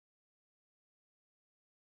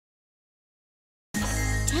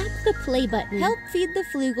the play button. Help feed the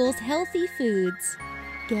Floogals healthy foods.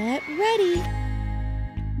 Get ready.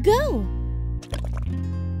 Go!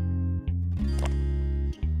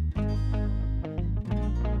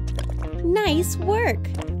 Nice work!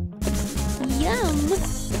 Yum!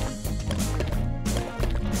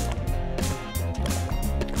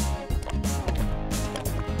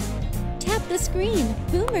 Tap the screen.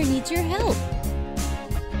 Boomer needs your help.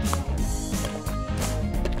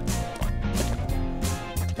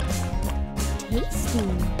 Tasty!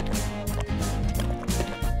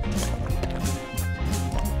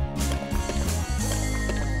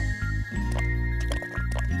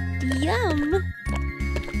 Yum!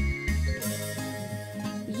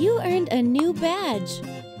 You earned a new badge.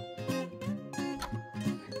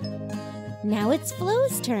 Now it's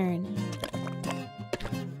Flo's turn.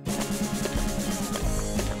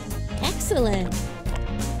 Excellent!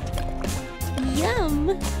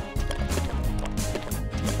 Yum!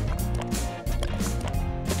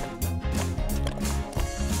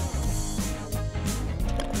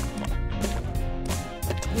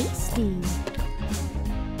 Tasty!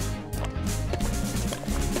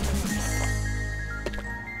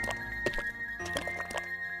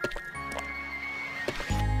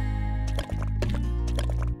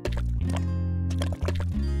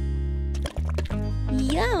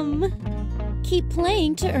 Yum! Keep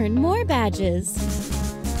playing to earn more badges.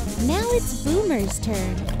 Now it's Boomer's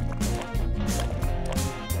turn.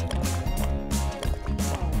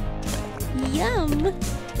 Yum!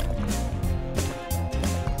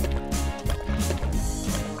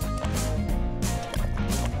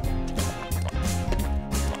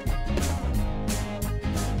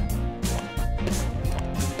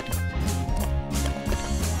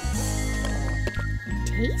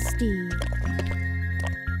 Tasty!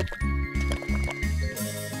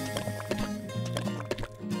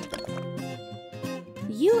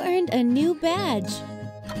 You earned a new badge.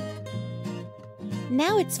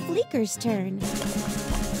 Now it's Fleeker's turn.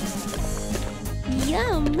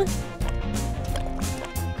 Yum!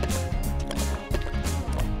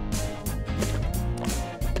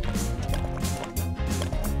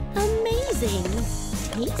 Amazing!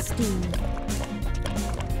 Tasty!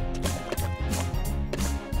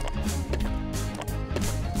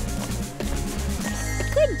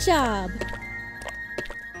 Good job!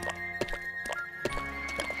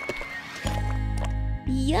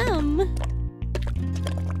 Yum!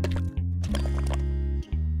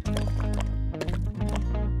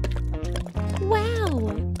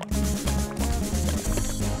 Wow!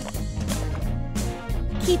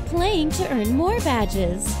 Keep playing to earn more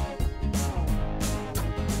badges.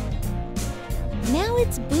 Now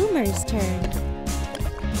it's Boomer's turn.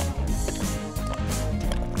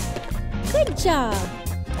 Good job!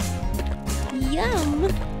 Yum!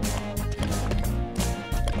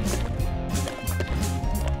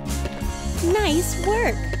 Nice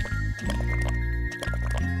work!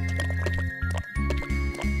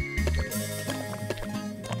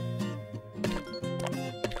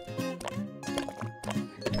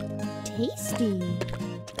 Tasty!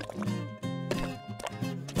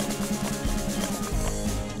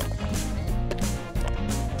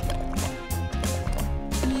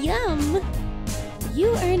 Yum!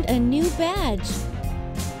 You earned a new badge.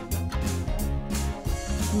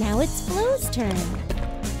 Now it's Flo's turn.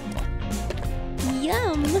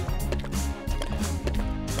 Yum!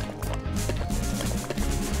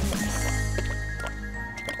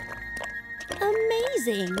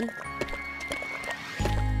 Amazing!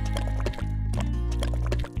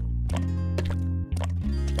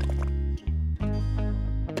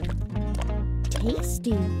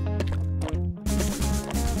 Tasty!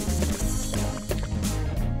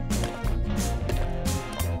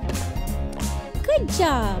 Good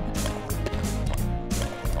job!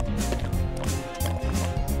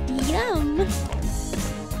 Yum!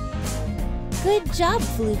 Good job,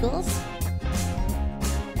 Floogals!